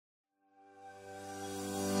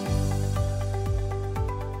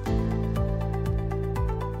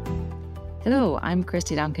Hello, I'm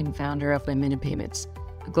Christy Duncan, founder of Women in Payments,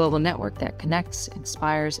 a global network that connects,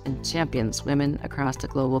 inspires, and champions women across the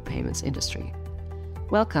global payments industry.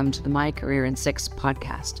 Welcome to the My Career in 6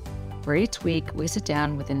 podcast, where each week we sit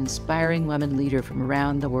down with an inspiring women leader from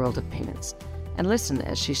around the world of payments and listen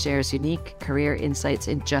as she shares unique career insights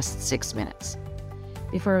in just 6 minutes.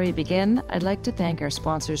 Before we begin, I'd like to thank our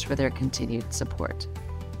sponsors for their continued support.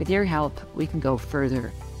 With your help, we can go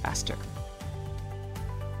further, faster.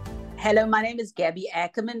 Hello, my name is Gabbi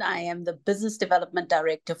Ackerman. I am the Business Development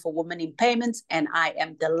Director for Women in Payments, and I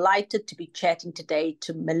am delighted to be chatting today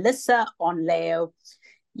to Melissa Onleo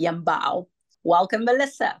Yambao. Welcome,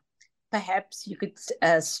 Melissa. Perhaps you could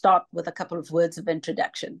start with a couple of words of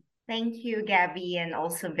introduction. Thank you, Gabbi, and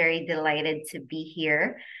also very delighted to be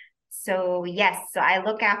here. So I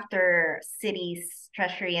look after Citi's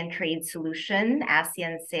Treasury and Trade Solution,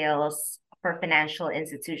 ASEAN sales for financial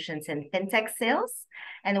institutions and fintech sales.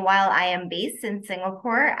 And while I am based in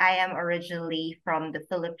Singapore, I am originally from the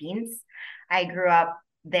Philippines. I grew up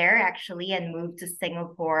there actually and moved to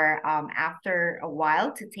Singapore after a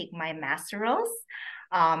while to take my masterals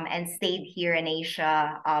and stayed here in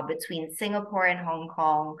Asia between Singapore and Hong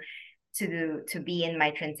Kong to be in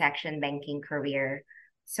my transaction banking career.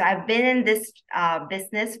 So I've been in this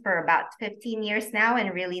business for about 15 years now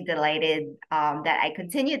and really delighted that I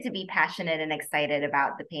continue to be passionate and excited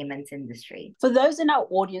about the payments industry. For those in our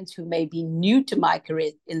audience who may be new to My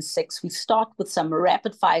Career in 6, we start with some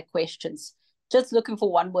rapid fire questions, just looking for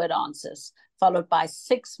one-word answers, followed by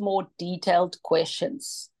 6 more detailed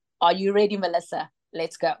questions. Are you ready, Melissa?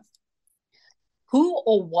 Let's go. Who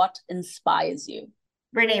or what inspires you?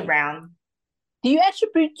 Brene Brown. Do you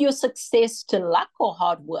attribute your success to luck or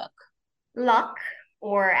hard work? Luck,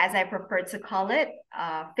 or as I prefer to call it,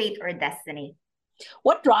 fate or destiny.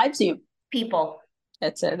 What drives you? People.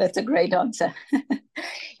 That's a great answer.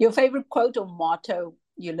 Your favorite quote or motto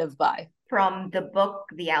you live by? From the book,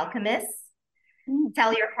 The Alchemist.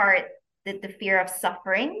 Tell your heart that the fear of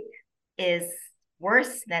suffering is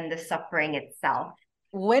worse than the suffering itself.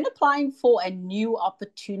 When applying for a new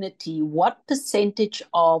opportunity, what percentage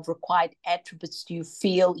of required attributes do you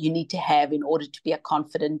feel you need to have in order to be a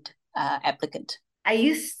confident applicant? I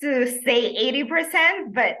used to say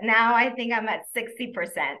 80%, but now I think I'm at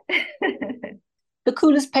 60%. The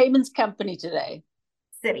coolest payments company today?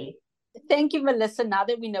 Citi. Thank you, Melissa. Now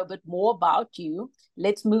that we know a bit more about you,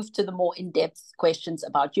 let's move to the more in-depth questions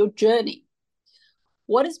about your journey.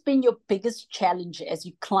 What has been your biggest challenge as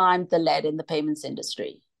you climbed the ladder in the payments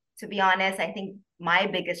industry? To be honest, I think my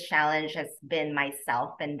biggest challenge has been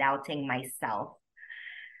myself and doubting myself.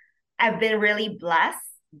 I've been really blessed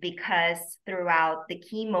because throughout the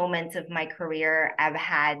key moments of my career, I've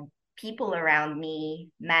had people around me,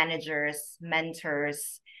 managers,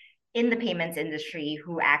 mentors in the payments industry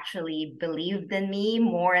who actually believed in me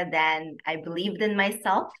more than I believed in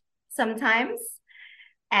myself sometimes.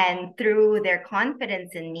 And through their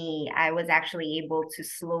confidence in me, I was actually able to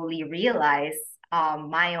slowly realize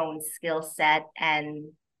my own skill set and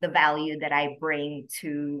the value that I bring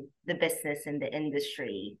to the business and the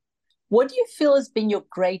industry. What do you feel has been your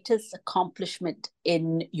greatest accomplishment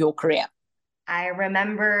in your career? I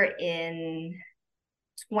remember in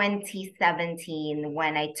 2017,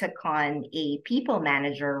 when I took on a people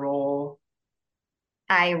manager role,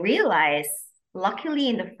 I realized, luckily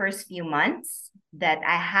in the first few months, that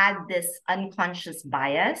I had this unconscious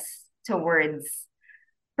bias towards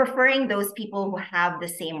preferring those people who have the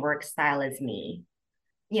same work style as me.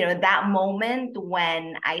 You know, that moment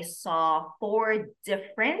when I saw 4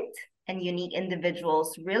 different and unique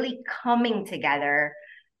individuals really coming together,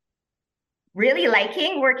 really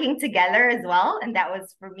liking working together as well. And that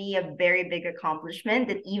was for me a very big accomplishment,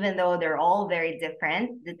 that even though they're all very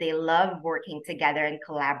different, that they love working together and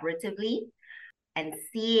collaboratively. And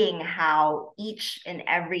seeing how each and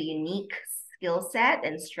every unique skill set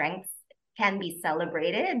and strengths can be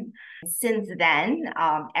celebrated. Since then,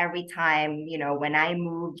 every time, when I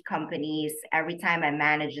moved companies, every time I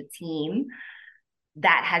manage a team,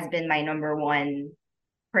 that has been my number one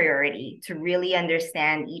priority, to really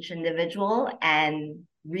understand each individual and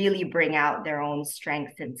really bring out their own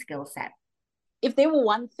strengths and skill set. If there were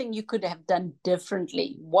one thing you could have done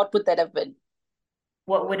differently, what would that have been?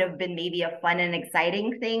 What would have been maybe a fun and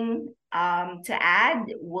exciting thing to add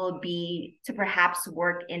will be to perhaps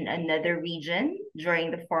work in another region during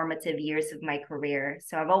the formative years of my career.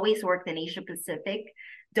 So I've always worked in Asia Pacific.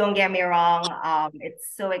 Don't get me wrong.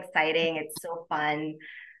 It's so exciting. It's so fun.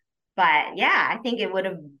 But yeah, I think it would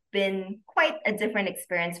have been quite a different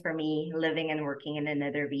experience for me living and working in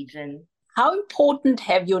another region. How important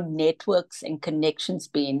have your networks and connections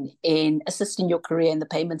been in assisting your career in the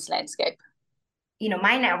payments landscape?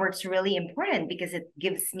 my network's really important because it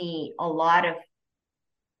gives me a lot of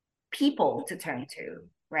people to turn to,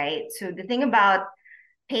 right? So the thing about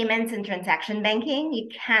payments and transaction banking, you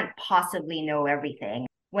can't possibly know everything.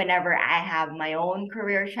 Whenever I have my own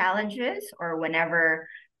career challenges or whenever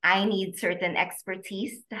I need certain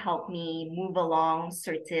expertise to help me move along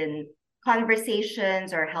certain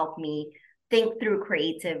conversations or help me think through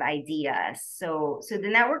creative ideas. So the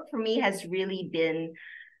network for me has really been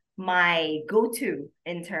my go-to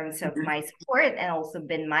in terms of my support and also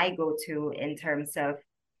been my go-to in terms of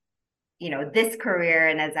this career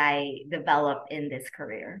and as I develop in this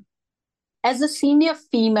career. As a senior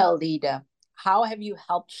female leader, how have you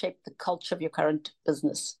helped shape the culture of your current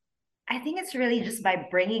business? I think it's really just by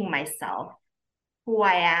bringing myself, who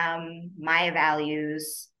I am, my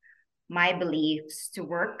values, my beliefs to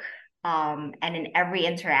work. And in every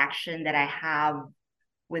interaction that I have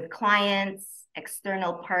with clients,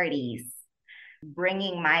 external parties,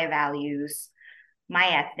 bringing my values, my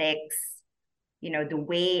ethics, the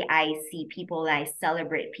way I see people, I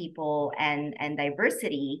celebrate people and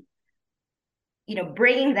diversity,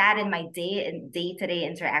 bringing that in my day-to-day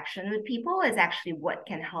interaction with people is actually what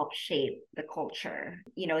can help shape the culture.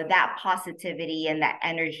 That positivity and that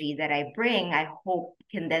energy that I bring, I hope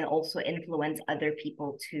can then also influence other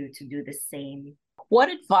people to do the same. What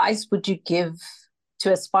advice would you give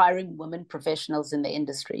to aspiring women professionals in the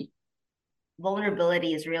industry?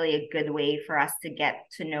 Vulnerability is really a good way for us to get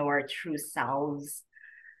to know our true selves.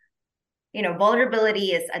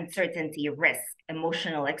 Vulnerability is uncertainty, risk,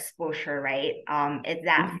 emotional exposure, right? It's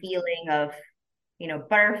that feeling of,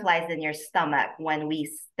 butterflies in your stomach when we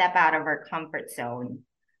step out of our comfort zone.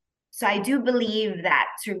 So I do believe that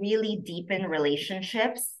to really deepen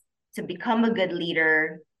relationships, to become a good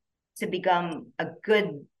leader, to become a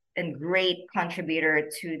good and great contributor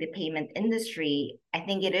to the payment industry, I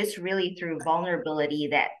think it is really through vulnerability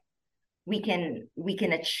that we can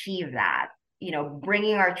achieve that.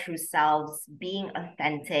 Bringing our true selves, being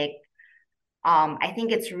authentic. I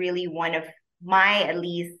think it's really one of my, at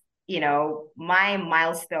least, my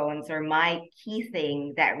milestones or my key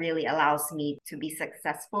thing that really allows me to be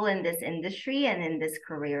successful in this industry and in this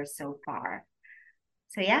career so far.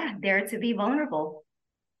 So yeah, dare to be vulnerable.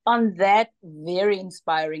 On that very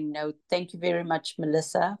inspiring note, thank you very much,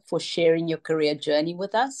 Melissa, for sharing your career journey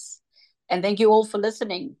with us. And thank you all for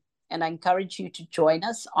listening. And I encourage you to join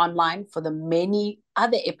us online for the many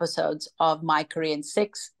other episodes of My Career in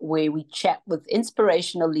 6, where we chat with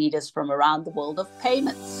inspirational leaders from around the world of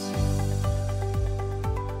payments.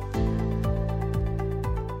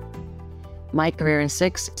 My Career in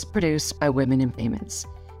 6 is produced by Women in Payments.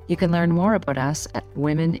 You can learn more about us at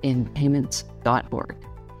womeninpayments.org.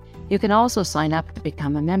 You can also sign up to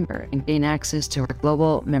become a member and gain access to our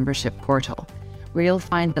global membership portal, where you'll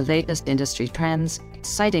find the latest industry trends,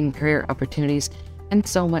 exciting career opportunities, and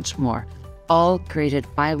so much more, all created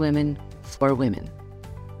by women for women.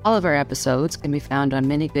 All of our episodes can be found on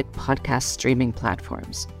many good podcast streaming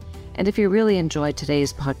platforms. And if you really enjoyed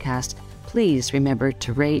today's podcast, please remember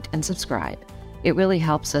to rate and subscribe. It really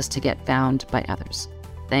helps us to get found by others.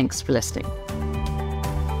 Thanks for listening.